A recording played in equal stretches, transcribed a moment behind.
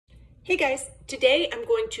Hey guys, today I'm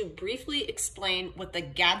going to briefly explain what the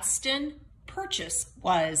Gadsden Purchase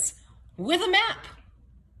was with a map.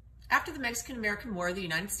 After the Mexican-American War, the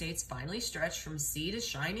United States finally stretched from sea to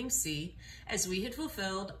shining sea as we had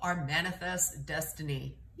fulfilled our manifest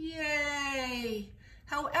destiny. Yay!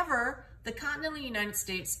 However, the continental United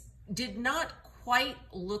States did not quite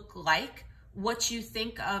look like what you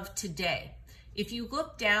think of today. If you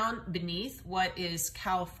look down beneath what is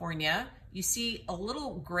California, you see a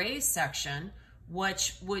little gray section,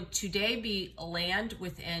 which would today be land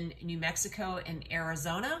within New Mexico and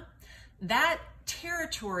Arizona. That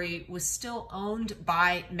territory was still owned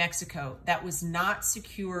by Mexico. That was not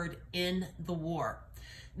secured in the war.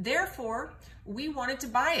 Therefore, we wanted to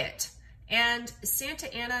buy it. And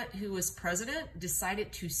Santa Anna, who was president,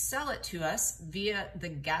 decided to sell it to us via the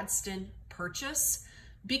Gadsden Purchase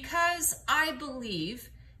because I believe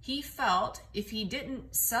he felt if he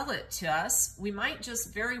didn't sell it to us, we might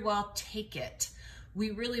just very well take it. We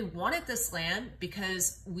really wanted this land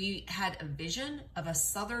because we had a vision of a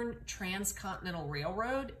southern transcontinental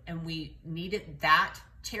railroad and we needed that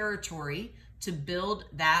territory to build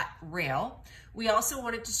that rail. We also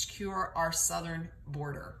wanted to secure our southern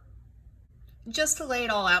border. Just to lay it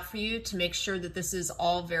all out for you to make sure that this is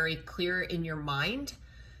all very clear in your mind,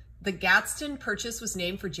 the Gadsden Purchase was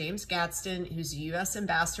named for James Gadsden, who's a U.S.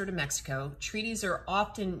 ambassador to Mexico. Treaties are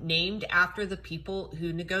often named after the people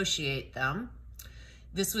who negotiate them.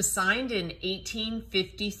 This was signed in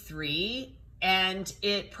 1853, and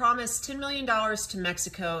it promised $10 million to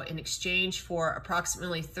Mexico in exchange for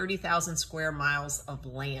approximately 30,000 square miles of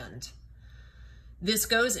land. This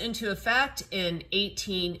goes into effect in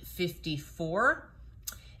 1854,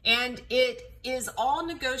 and it is all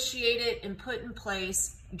negotiated and put in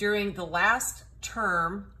place during the last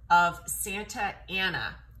term of Santa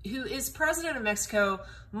Anna, who is president of Mexico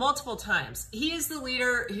multiple times. He is the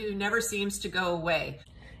leader who never seems to go away.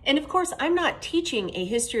 And of course, I'm not teaching a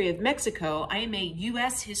history of Mexico. I am a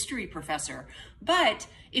U.S. history professor. But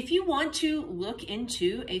if you want to look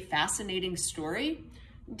into a fascinating story,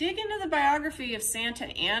 dig into the biography of Santa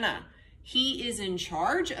Anna. He is in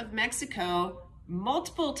charge of Mexico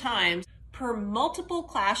multiple times per multiple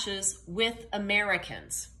clashes with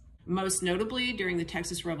Americans, most notably during the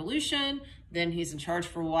Texas Revolution. Then he's in charge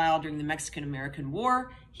for a while during the Mexican-American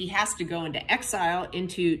War. He has to go into exile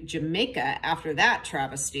into Jamaica after that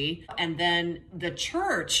travesty. And then the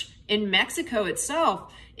church in Mexico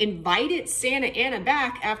itself invited Santa Anna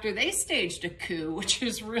back after they staged a coup, which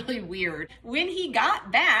is really weird. When he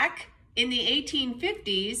got back in the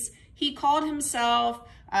 1850s, he called himself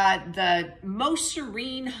the Most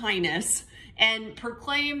Serene Highness and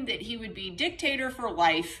proclaimed that he would be dictator for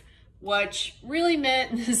life, which really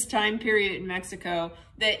meant in this time period in Mexico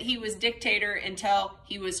that he was dictator until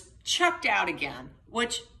he was chucked out again,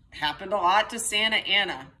 which happened a lot to Santa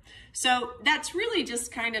Anna. So that's really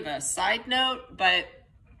just kind of a side note, but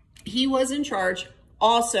he was in charge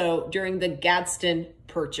also during the Gadsden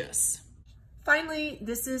Purchase. Finally,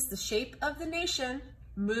 this is the shape of the nation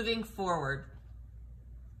moving forward.